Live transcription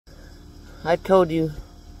I told you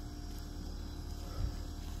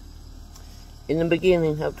in the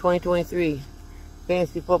beginning of 2023,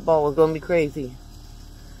 fantasy football was going to be crazy.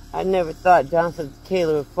 I never thought Jonathan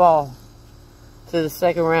Taylor would fall to the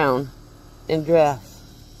second round in drafts.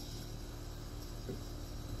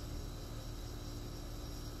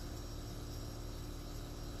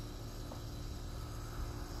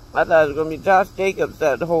 I thought it was going to be Josh Jacobs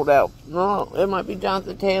that would hold out. No, it might be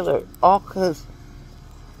Jonathan Taylor. All because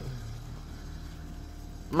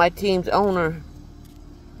my team's owner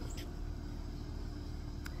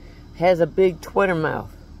has a big Twitter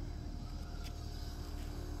mouth.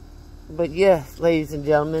 But yes, ladies and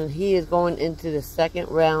gentlemen, he is going into the second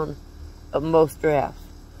round of most drafts.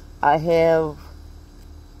 I have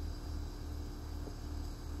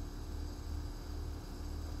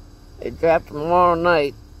a draft tomorrow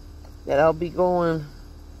night that I'll be going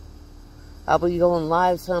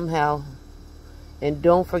live somehow. And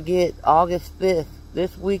don't forget, August 5th,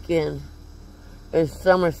 this weekend, is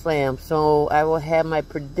SummerSlam. So I will have my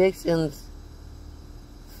predictions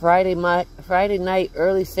Friday night,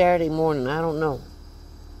 early Saturday morning. I don't know.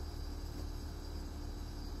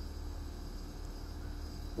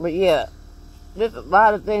 But yeah, there's a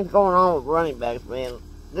lot of things going on with running backs, man.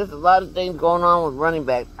 There's a lot of things going on with running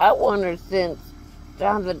backs. I wonder, since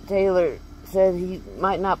Jonathan Taylor said he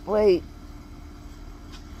might not play,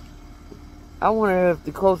 I wonder if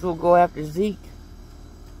the Colts will go after Zeke.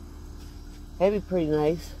 That'd be pretty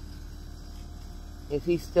nice. If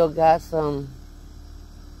he's still got some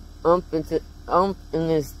ump in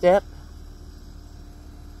his step.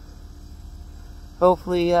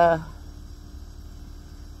 Hopefully,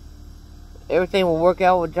 everything will work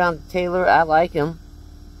out with Jonathan Taylor. I like him.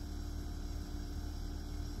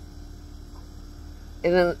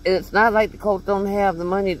 And then it's not like the Colts don't have the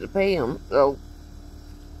money to pay him. So,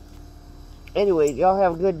 anyway, y'all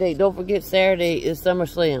have a good day. Don't forget, Saturday is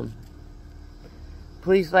SummerSlam.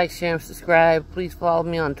 Please like, share, and subscribe. Please follow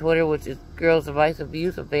me on Twitter, which is Girls Advice of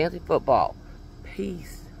Views of Fantasy Football.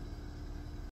 Peace.